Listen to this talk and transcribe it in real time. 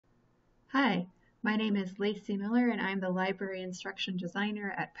Hi, my name is Lacey Miller and I'm the Library Instruction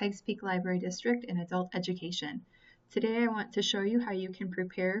Designer at Pikes Peak Library District in Adult Education. Today I want to show you how you can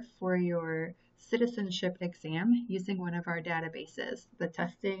prepare for your citizenship exam using one of our databases, the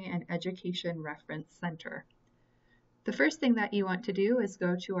Testing and Education Reference Center. The first thing that you want to do is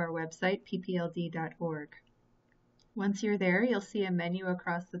go to our website, ppld.org. Once you're there, you'll see a menu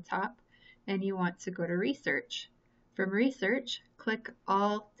across the top and you want to go to Research. From Research, click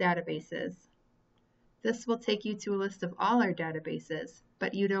All Databases. This will take you to a list of all our databases,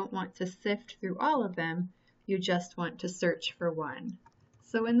 but you don't want to sift through all of them, you just want to search for one.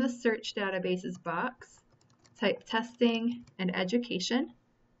 So in the Search Databases box, type Testing and Education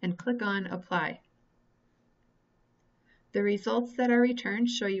and click on Apply. The results that are returned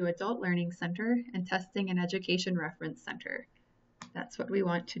show you Adult Learning Center and Testing and Education Reference Center. That's what we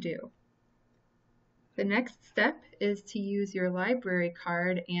want to do. The next step is to use your library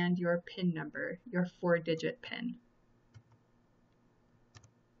card and your PIN number, your 4-digit PIN.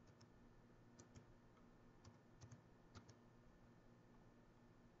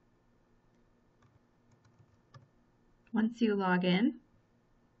 Once you log in,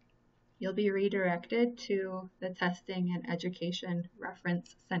 you'll be redirected to the Testing and Education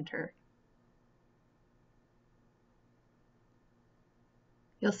Reference Center.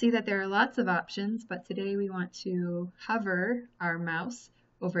 You'll see that there are lots of options, but today we want to hover our mouse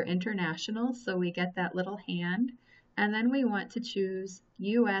over International so we get that little hand, and then we want to choose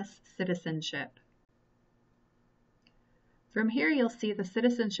U.S. Citizenship. From here you'll see the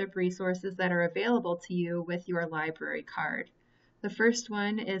citizenship resources that are available to you with your library card. The first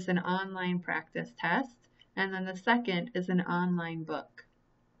one is an online practice test, and then the second is an online book.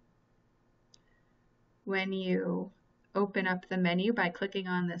 When you open up the menu by clicking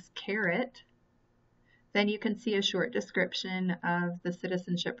on this caret, then you can see a short description of the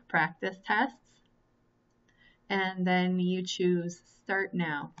citizenship practice tests, and then you choose Start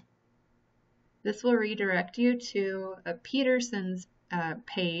Now. This will redirect you to a Peterson's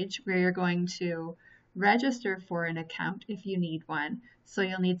page where you're going to register for an account if you need one. So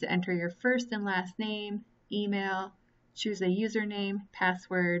you'll need to enter your first and last name, email, choose a username,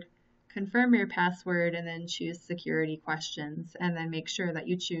 password, confirm your password, and then choose security questions, and then make sure that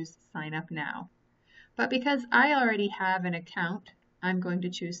you choose Sign Up Now. But because I already have an account, I'm going to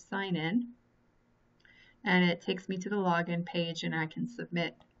choose Sign In, and it takes me to the login page and I can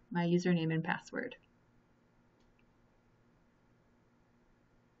submit my username and password.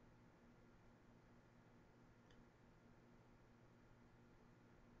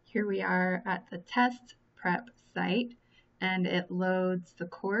 Here we are at the test prep site, and it loads the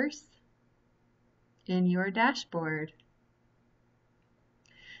course in your dashboard.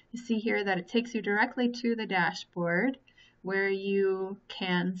 You see here that it takes you directly to the dashboard where you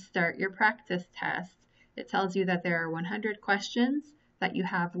can start your practice test. It tells you that there are 100 questions, that you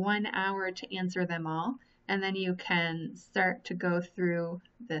have 1 hour to answer them all, and then you can start to go through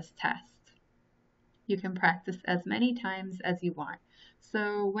this test. You can practice as many times as you want.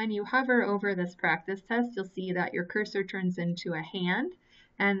 So when you hover over this practice test, you'll see that your cursor turns into a hand,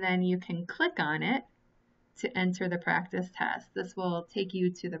 and then you can click on it to enter the practice test. This will take you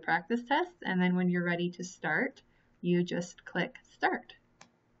to the practice test, and then when you're ready to start, you just click Start.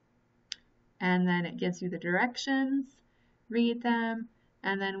 And then it gives you the directions, read them,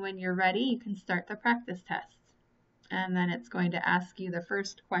 and then when you're ready, you can start the practice test. And then it's going to ask you the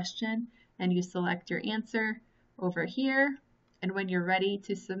first question, and you select your answer over here, and when you're ready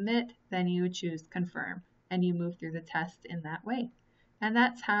to submit, then you choose Confirm, and you move through the test in that way. And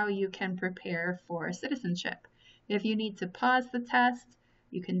that's how you can prepare for citizenship. If you need to pause the test,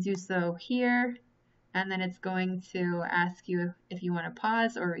 you can do so here, and then it's going to ask you if you want to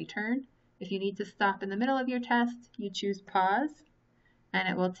pause or return. If you need to stop in the middle of your test, you choose Pause, and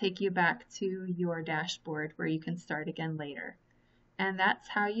it will take you back to your dashboard where you can start again later. And that's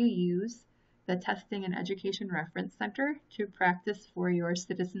how you use the Testing and Education Reference Center to practice for your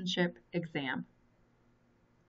citizenship exam.